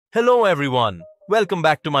Hello everyone, welcome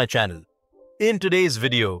back to my channel. In today's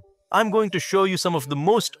video, I'm going to show you some of the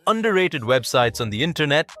most underrated websites on the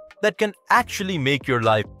internet that can actually make your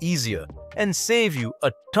life easier and save you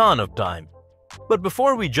a ton of time. But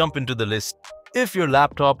before we jump into the list, if your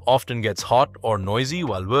laptop often gets hot or noisy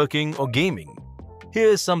while working or gaming,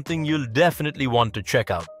 here's something you'll definitely want to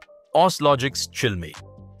check out: Auslogics ChillMate.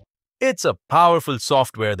 It's a powerful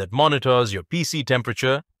software that monitors your PC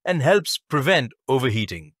temperature and helps prevent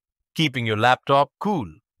overheating, keeping your laptop cool,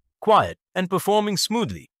 quiet, and performing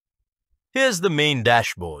smoothly. Here's the main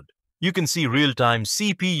dashboard. You can see real-time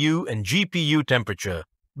CPU and GPU temperature,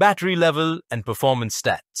 battery level, and performance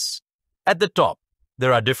stats. At the top,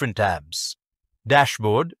 there are different tabs.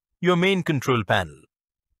 Dashboard, your main control panel.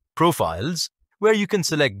 Profiles, where you can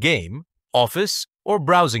select game, office, or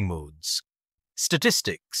browsing modes.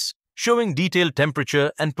 Statistics, showing detailed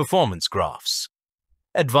temperature and performance graphs.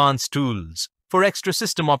 Advanced tools, for extra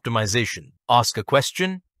system optimization. Ask a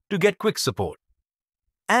question to get quick support.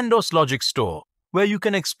 And Auslogics Store, where you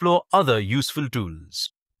can explore other useful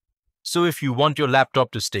tools. So if you want your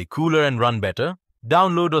laptop to stay cooler and run better,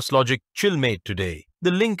 download Auslogics ChillMate today.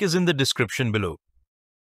 The link is in the description below.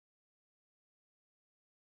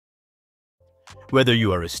 Whether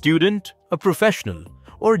you are a student, a professional,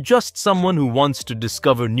 or just someone who wants to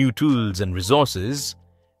discover new tools and resources,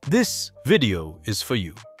 this video is for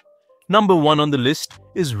you. Number 1 on the list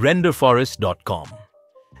is renderforest.com.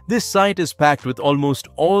 This site is packed with almost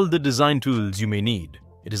all the design tools you may need.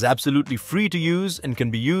 It is absolutely free to use and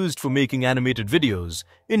can be used for making animated videos,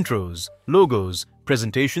 intros, logos,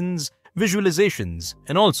 presentations, visualizations,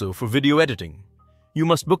 and also for video editing. You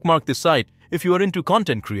must bookmark this site if you are into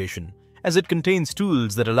content creation, as it contains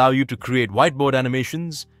tools that allow you to create whiteboard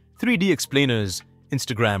animations, 3D explainers,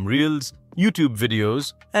 Instagram Reels, YouTube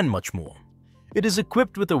videos, and much more. It is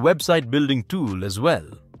equipped with a website building tool as well.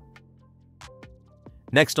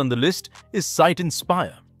 Next on the list is Site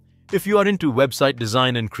Inspire. If you are into website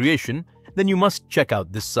design and creation, then you must check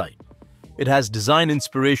out this site. It has design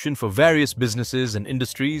inspiration for various businesses and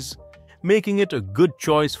industries, making it a good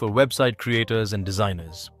choice for website creators and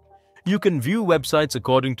designers. You can view websites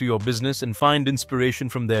according to your business and find inspiration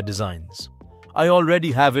from their designs. I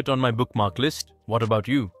already have it on my bookmark list. What about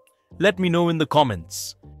you? Let me know in the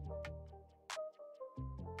comments.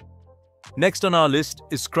 Next on our list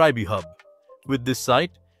is ScribeHub. With this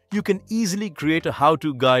site, you can easily create a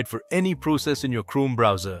how-to guide for any process in your Chrome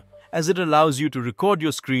browser, as it allows you to record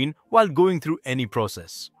your screen while going through any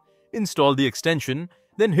process. Install the extension,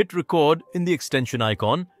 then hit record in the extension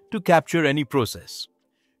icon to capture any process.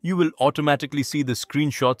 You will automatically see the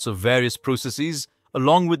screenshots of various processes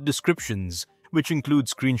along with descriptions, which include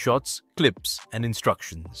screenshots, clips, and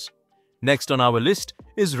instructions. Next on our list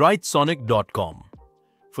is writesonic.com.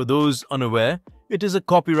 For those unaware, it is a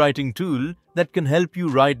copywriting tool that can help you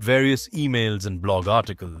write various emails and blog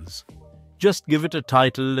articles. Just give it a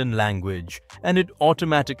title and language, and it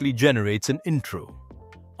automatically generates an intro.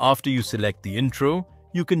 After you select the intro,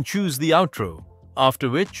 you can choose the outro, after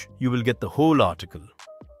which you will get the whole article.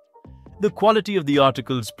 The quality of the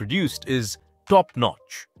articles produced is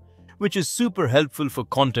top-notch, which is super helpful for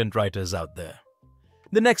content writers out there.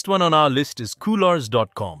 The next one on our list is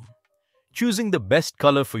coolors.com. Choosing the best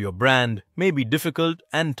color for your brand may be difficult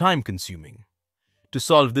and time-consuming. To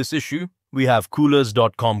solve this issue, we have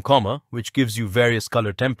coolors.com, which gives you various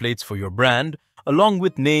color templates for your brand, along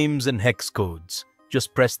with names and hex codes.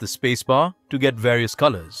 Just press the spacebar to get various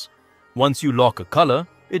colors. Once you lock a color,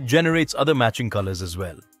 it generates other matching colors as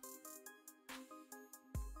well.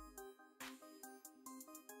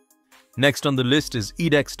 Next on the list is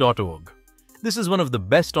edX.org. This is one of the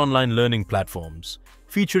best online learning platforms,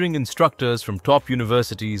 featuring instructors from top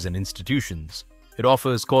universities and institutions. It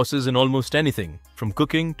offers courses in almost anything, from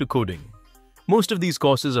cooking to coding. Most of these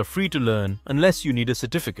courses are free to learn unless you need a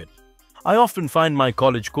certificate. I often find my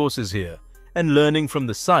college courses here, and learning from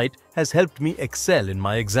the site has helped me excel in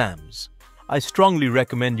my exams. I strongly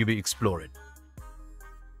recommend you explore it.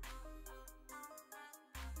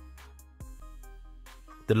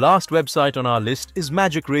 The last website on our list is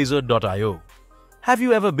magicrazor.io. Have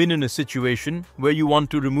you ever been in a situation where you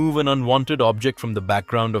want to remove an unwanted object from the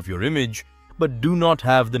background of your image but do not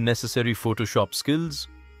have the necessary Photoshop skills?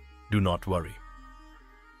 Do not worry.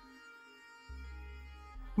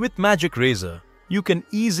 With Magic Razor, you can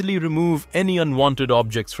easily remove any unwanted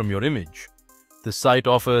objects from your image. The site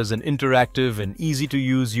offers an interactive and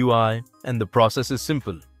easy-to-use UI, and the process is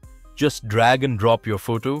simple. Just drag and drop your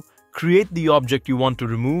photo, create the object you want to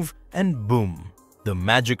remove, and boom, the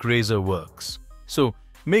Magic Razor works. So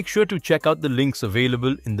make sure to check out the links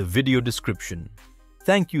available in the video description.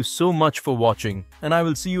 Thank you so much for watching, and I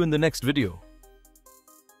will see you in the next video.